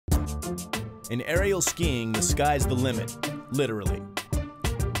In aerial skiing, the sky's the limit, literally.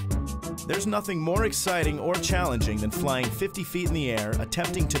 There's nothing more exciting or challenging than flying 50 feet in the air,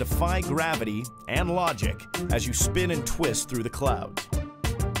 attempting to defy gravity and logic as you spin and twist through the clouds.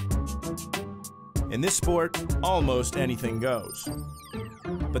 In this sport, almost anything goes.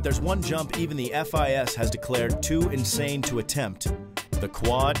 But there's one jump even the FIS has declared too insane to attempt: the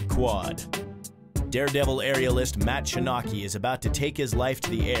quad. Daredevil aerialist Matt Chojnacki is about to take his life to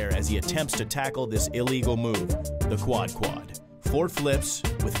the air as he attempts to tackle this illegal move, the quad. 4 flips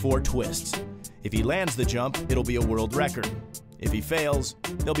with 4 twists. If he lands the jump, it'll be a world record. If he fails,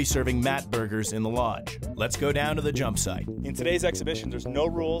 they'll be serving Matt burgers in the lodge. Let's go down to the jump site. In today's exhibition, there's no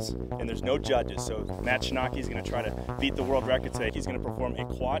rules and there's no judges, so Matt Chojnacki is going to try to beat the world record today. He's going to perform a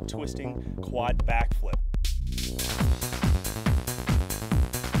quad twisting quad backflip.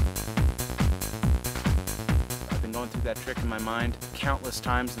 I've been going through that trick in my mind countless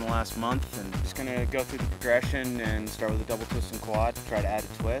times in the last month, and just going to go through the progression and start with a double twist and quad, try to add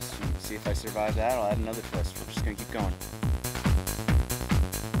a twist, and see if I survive that, I'll add another twist. We're just going to keep going.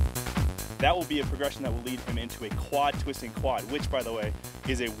 That will be a progression that will lead him into a quad twisting quad, which, by the way,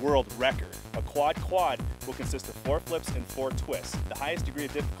 is a world record. A quad will consist of 4 flips and 4 twists. The highest degree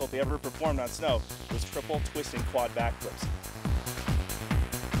of difficulty ever performed on snow was triple twisting quad backflips.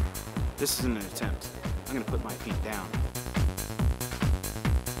 This isn't an attempt. I'm going to put my feet down.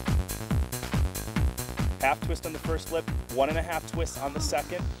 Half twist on the first flip, 1.5 twists on the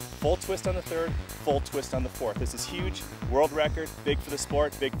second, full twist on the third, full twist on the fourth. This is huge, world record, big for the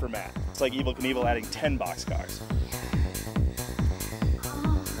sport, big for Matt. It's like Evel Knievel adding 10 boxcars.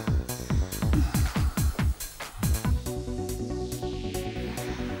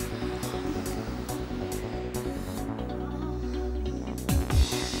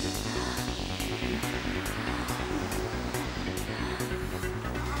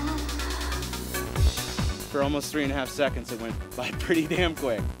 For almost 3.5 seconds, it went by pretty damn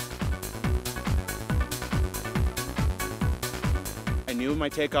quick. I knew my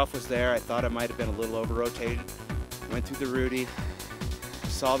takeoff was there. I thought I might have been a little over-rotated. Went through the Rudy,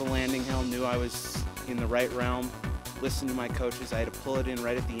 saw the landing hill, knew I was in the right realm, listened to my coaches. I had to pull it in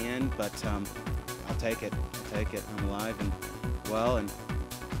right at the end, but I'll take it. I'll take it. I'm alive and well and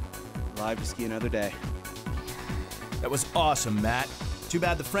alive to ski another day. That was awesome, Matt. Too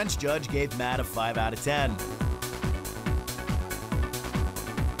bad the French judge gave Matt a 5 out of 10.